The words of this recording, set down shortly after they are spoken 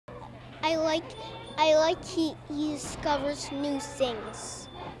I like he discovers new things.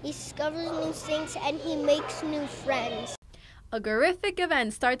 He discovers new things and he makes new friends. A grr-iffic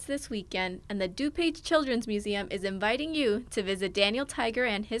event starts this weekend, and the DuPage Children's Museum is inviting you to visit Daniel Tiger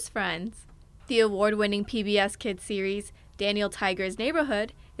and his friends. The award-winning PBS Kids series, Daniel Tiger's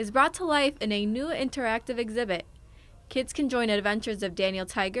Neighborhood, is brought to life in a new interactive exhibit. Kids can join adventures of Daniel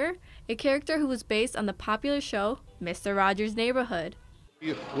Tiger, a character who was based on the popular show Mr. Rogers' Neighborhood.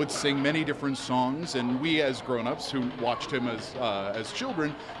 He would sing many different songs, and we as grown-ups who watched him as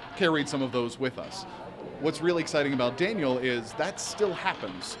children carried some of those with us. What's really exciting about Daniel is that still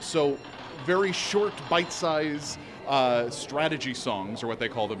happens. So very short, bite-sized strategy songs are what they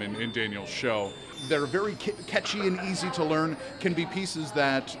call them in Daniel's show. They're very catchy and easy to learn, can be pieces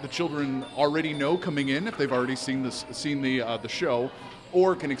that the children already know coming in if they've already seen the show,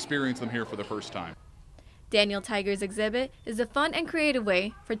 or can experience them here for the first time. Daniel Tiger's exhibit is a fun and creative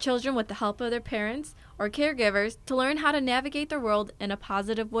way for children with the help of their parents or caregivers to learn how to navigate the world in a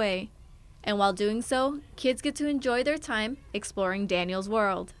positive way. And while doing so, kids get to enjoy their time exploring Daniel's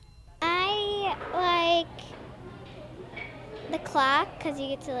world. I like the clock because you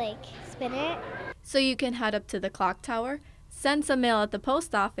get to spin it. So you can head up to the clock tower, send some mail at the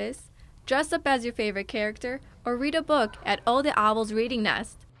post office, dress up as your favorite character, or read a book at Oh the Owl's Reading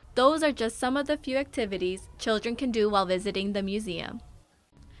Nest. Those are just some of the few activities children can do while visiting the museum.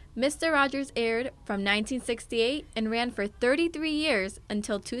 Mr. Rogers aired from 1968 and ran for 33 years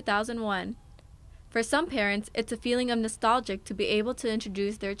until 2001. For some parents, it's a feeling of nostalgia to be able to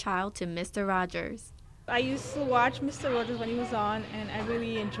introduce their child to Mr. Rogers. I used to watch Mr. Rogers when he was on, and I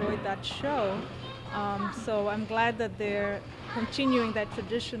really enjoyed that show. So I'm glad that they're continuing that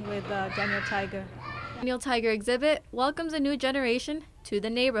tradition with Daniel Tiger. Daniel Tiger exhibit welcomes a new generation to the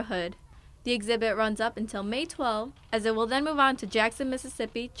neighborhood. The exhibit runs up until May 12, as it will then move on to Jackson,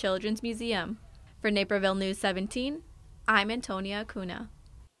 Mississippi Children's Museum. For Naperville News 17, I'm Antonia Acuna.